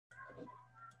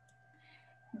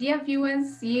Dear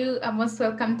viewers, you are most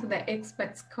welcome to the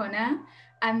Experts Corner.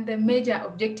 And the major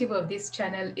objective of this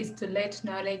channel is to let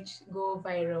knowledge go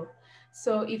viral.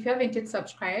 So if you haven't yet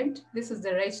subscribed, this is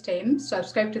the right time.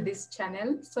 Subscribe to this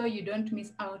channel so you don't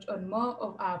miss out on more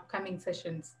of our upcoming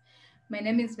sessions. My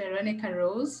name is Veronica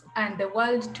Rose, and the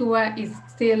world tour is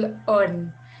still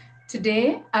on.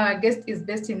 Today, our guest is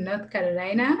based in North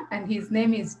Carolina, and his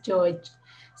name is George.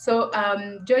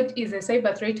 George is a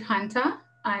cyber threat hunter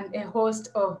and a host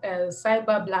of a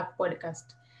Cyber Blak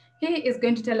podcast. He is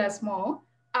going to tell us more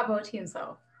about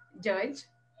himself. George?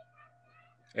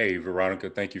 Hey, Veronica,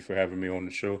 thank you for having me on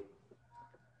the show.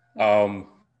 Yeah,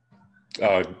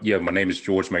 my name is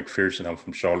George McPherson. I'm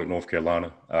from Charlotte, North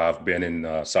Carolina. I've been in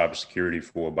cybersecurity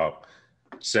for about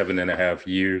 7.5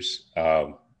 years.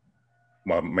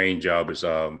 My main job is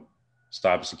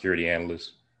cybersecurity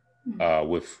analyst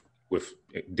with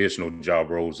additional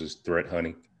job roles as threat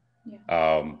hunting.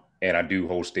 Yeah. And I do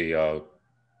host a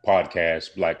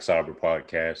podcast, Blak Cyber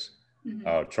Podcast,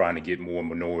 trying to get more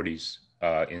minorities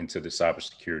into the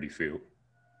cybersecurity field.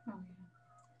 Oh, yeah.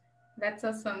 That's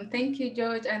awesome. Thank you,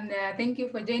 George, and thank you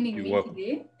for joining You're me welcome.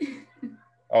 today.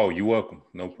 Oh, you're welcome.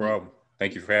 No problem.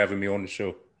 Thank you for having me on the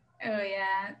show. Oh,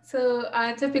 yeah. So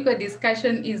our topical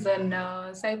discussion is on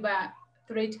cyber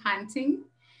threat hunting.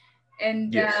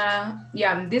 And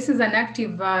Yes. this is an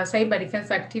active cyber defense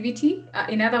activity.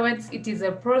 In other words, it is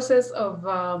a process of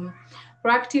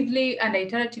proactively and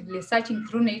iteratively searching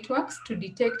through networks to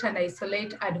detect and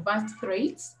isolate advanced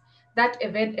threats that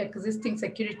evade existing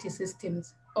security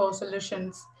systems or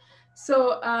solutions.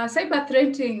 So, hunting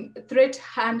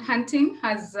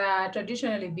has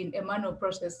traditionally been a manual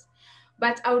process.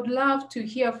 But I would love to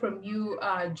hear from you,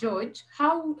 George.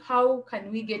 How can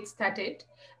we get started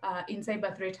in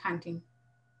cyber threat hunting?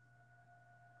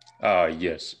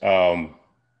 Yes.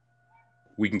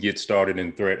 We can get started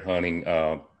in threat hunting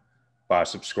by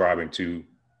subscribing to.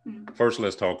 First,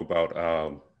 let's talk about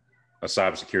a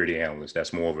cybersecurity analyst.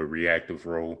 That's more of a reactive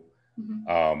role.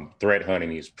 Threat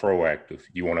hunting is proactive.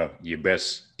 Your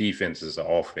best defense is the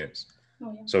offense.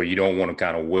 Oh, yeah. So you don't want to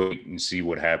kind of wait and see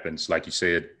what happens. Like you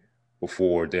said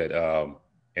before, that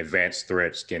advanced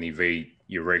threats can evade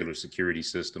your regular security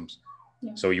systems.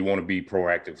 Yeah. So you want to be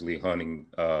proactively hunting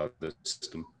the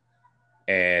system.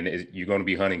 And you're going to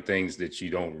be hunting things that you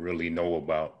don't really know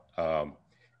about.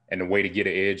 And the way to get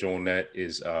an edge on that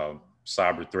is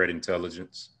cyber threat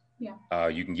intelligence. Yeah.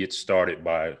 You can get started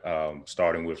by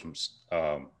starting with some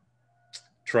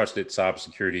trusted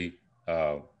cybersecurity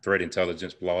threat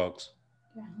intelligence blogs.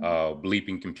 Yeah.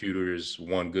 Bleeping Computer is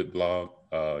one good blog.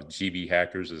 GB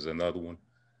Hackers is another one.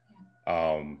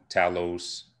 Yeah.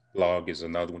 Talos blog is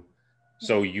another one.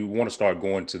 So you want to start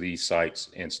going to these sites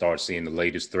and start seeing the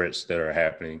latest threats that are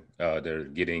happening, that are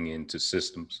getting into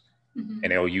systems. And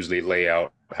they'll usually lay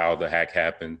out how the hack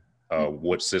happened,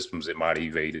 what systems it might have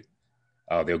evaded.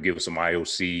 They'll give us some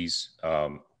IOCs,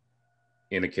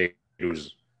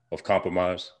 indicators of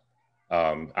compromise,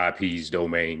 IPs,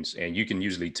 domains, and you can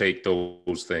usually take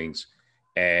those things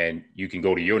and you can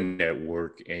go to your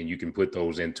network and you can put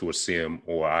those into a SIM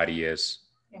or IDS.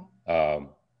 Yeah.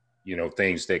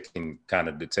 Things that can kind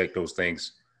of detect those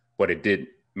things, but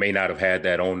may not have had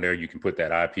that on there. You can put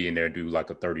that IP in there, do like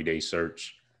a 30-day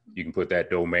search. You can put that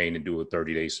domain and do a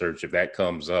 30-day search. If that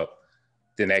comes up,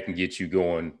 then that can get you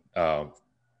going,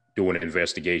 doing an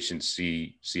investigation,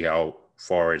 see how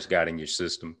far it's got in your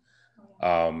system,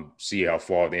 see how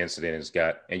far the incident has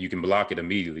got, and you can block it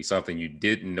immediately, something you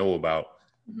didn't know about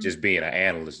just being an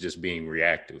analyst, just being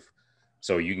reactive.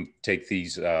 So you can take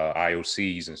these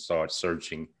IOCs and start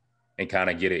searching and kind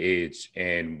of get an edge.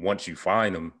 And once you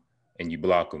find them and you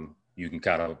block them, you can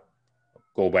kind of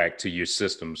go back to your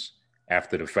systems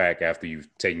after the fact, after you've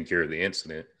taken care of the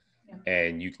incident. Yeah.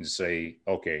 And you can say,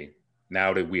 okay,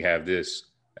 now that we have this,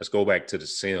 let's go back to the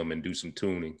SIM and do some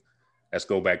tuning. Let's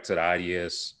go back to the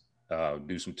IDS,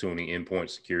 do some tuning, endpoint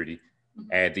security,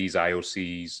 add these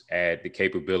IOCs, add the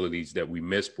capabilities that we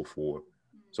missed before.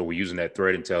 So we're using that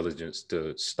threat intelligence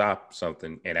to stop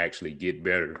something and actually get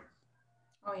better.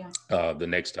 Oh, yeah. The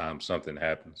next time something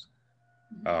happens.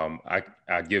 I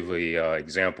give a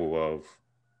example of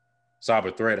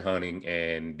cyber threat hunting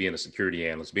and being a security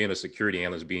analyst. Being a security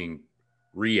analyst, being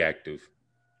reactive,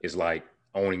 is like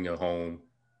owning a home.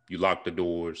 You lock the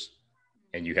doors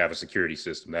and you have a security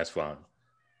system. That's fine.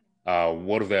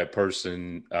 What if that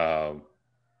person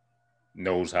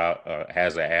knows how,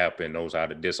 has an app and knows how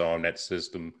to disarm that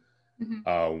system?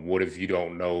 What if you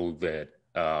don't know that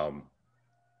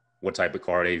what type of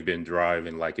car they've been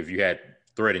driving? Like if you had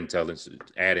threat intelligence,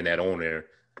 adding that on there,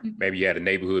 maybe you had a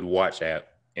neighborhood watch app.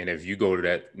 And if you go to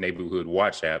that neighborhood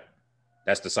watch app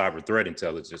that's the cyber threat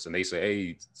intelligence. And they say,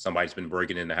 hey, somebody's been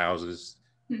breaking into houses.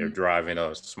 They're driving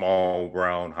a small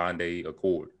brown Hyundai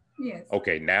Accord. Yes.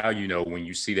 Okay, now you know when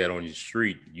you see that on your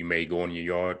street, you may go in your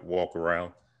yard, walk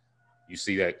around, you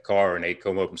see that car, and they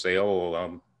come up and say, oh,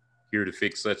 I'm here to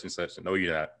fix such and such. No,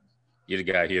 you're not. You're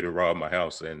the guy here to rob my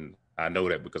house. And I know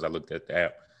that because I looked at the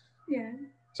app. Yeah.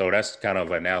 So that's kind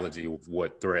of an analogy of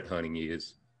what threat hunting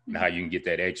is and how you can get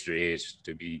that extra edge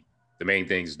to be, the main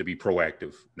thing is to be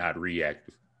proactive, not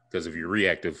reactive. Because if you're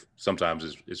reactive,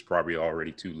 sometimes it's probably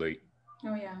already too late.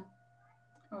 Oh, yeah.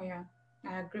 Oh, yeah.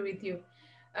 I agree with you.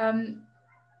 Um,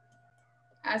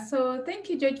 so thank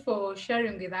you, George, for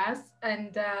sharing with us.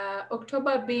 And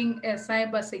October being a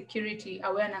Cybersecurity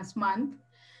Awareness Month,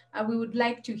 we would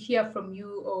like to hear from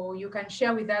you, or you can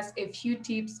share with us a few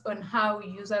tips on how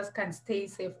users can stay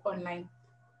safe online.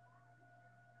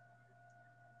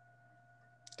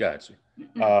 Gotcha.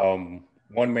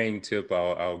 One main tip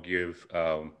I'll give,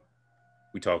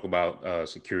 we talk about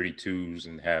security tools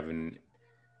and having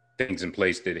things in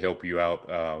place that help you out.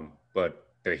 But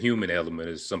the human element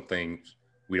is some things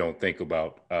we don't think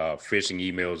about. Phishing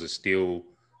emails is still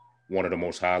one of the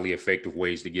most highly effective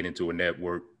ways to get into a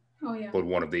network, but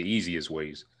one of the easiest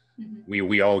ways.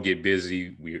 We all get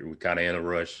busy. We're kind of in a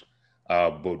rush.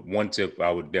 But one tip I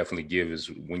would definitely give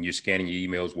is when you're scanning your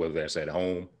emails, whether that's at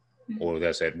home or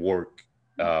that's at work,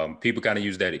 people kind of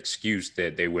use that excuse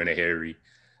that they were in a hurry.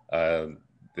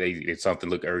 If something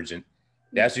look urgent,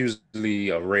 that's usually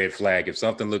a red flag. If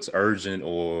something looks urgent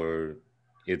or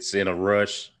it's in a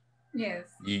rush, yes,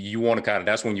 you want to kind of,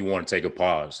 that's when you want to take a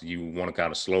pause. You want to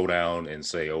kind of slow down and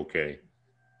say, okay,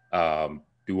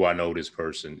 do I know this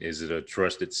person? Is it a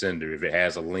trusted sender? If it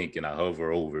has a link and I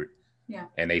hover over it,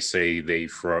 and they say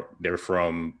they're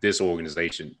from this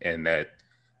organization and that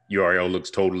URL looks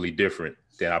totally different,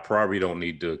 then I probably don't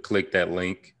need to click that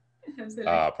link.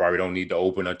 Probably don't need to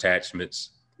open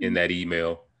attachments in that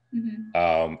email.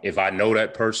 If I know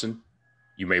that person,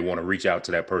 you may want to reach out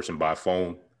to that person by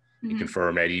phone and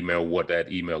confirm that email, what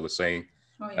that email is saying.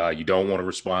 You don't want to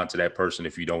respond to that person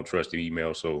if you don't trust the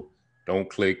email. So don't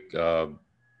click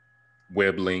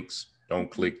web links, don't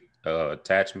click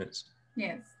attachments.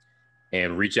 Yes.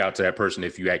 And reach out to that person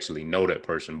if you actually know that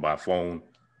person by phone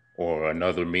or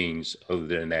another means other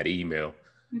than that email.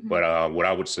 But what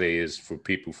I would say is for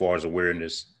people, as far as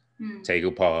awareness, take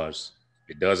a pause.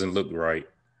 It doesn't look right.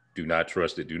 Do not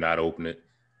trust it. Do not open it.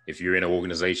 If you're in an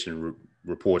organization,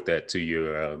 report that to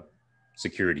your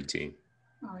security team.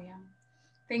 Oh, yeah.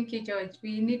 Thank you, George.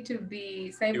 We need to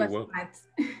be cyber smart.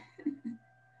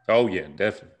 Oh, yeah,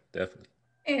 definitely. Definitely.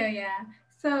 Yeah.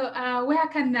 So where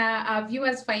can our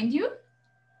viewers find you?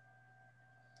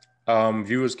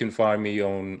 Viewers can find me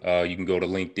on, you can go to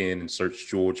LinkedIn and search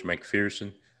George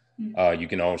McPherson. You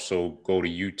can also go to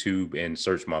YouTube and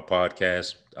search my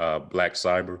podcast, Blak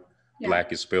Cyber.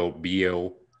 Blak is spelled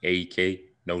B-L-A-K,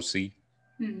 no C.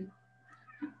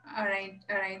 All right.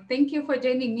 All right. Thank you for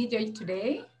joining me, George,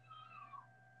 today.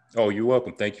 Oh, you're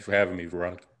welcome. Thank you for having me,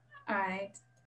 Veronica. All right.